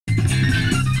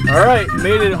Alright,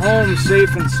 made it home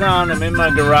safe and sound. I'm in my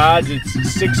garage. It's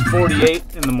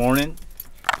 6:48 in the morning.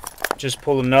 Just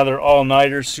pulled another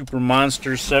all-nighter super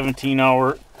monster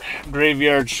 17-hour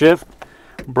graveyard shift.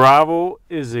 Bravo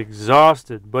is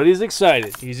exhausted, but he's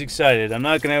excited. He's excited. I'm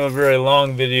not going to have a very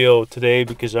long video today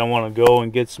because I want to go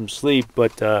and get some sleep,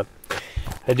 but I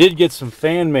did get some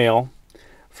fan mail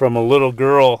from a little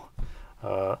girl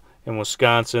in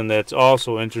Wisconsin that's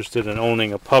also interested in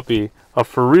owning a puppy, a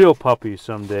for real puppy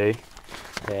someday.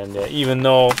 And even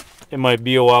though it might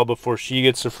be a while before she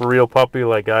gets a for real puppy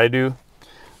like I do,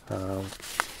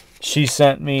 she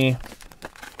sent me,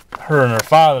 her and her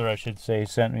father I should say,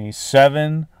 sent me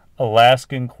 7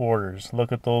 Alaskan quarters.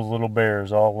 Look at those little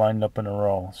bears all lined up in a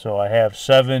row. So I have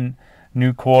 7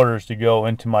 new quarters to go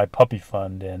into my puppy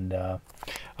fund, and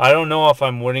I don't know if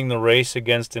I'm winning the race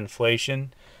against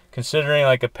inflation, considering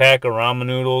like a pack of ramen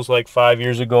noodles like 5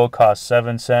 years ago cost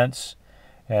 7 cents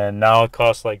and now it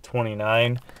costs like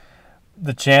 29.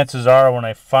 The chances are when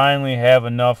I finally have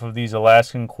enough of these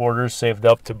Alaskan quarters saved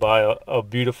up to buy a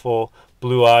beautiful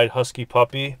blue-eyed husky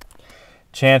puppy,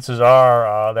 chances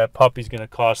are that puppy's going to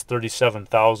cost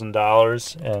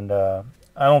 $37,000, and I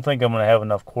don't think I'm going to have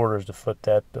enough quarters to foot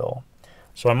that bill.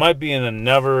 So I might be in a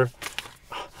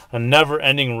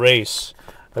never-ending race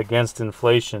against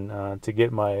inflation to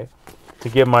get my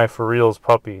for reals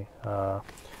puppy,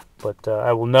 but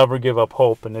I will never give up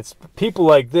hope. And it's people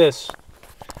like this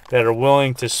that are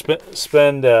willing to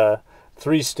spend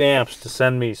 3 stamps to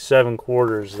send me 7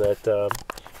 quarters that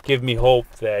give me hope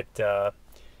that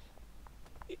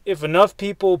if enough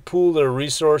people pool their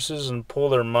resources and pull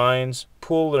their minds,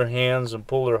 pull their hands and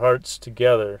pull their hearts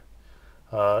together,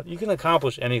 you can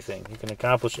accomplish anything. You can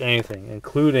accomplish anything,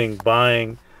 including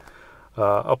buying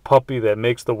a puppy that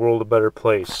makes the world a better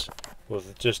place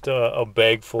with just a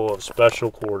bag full of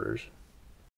special quarters.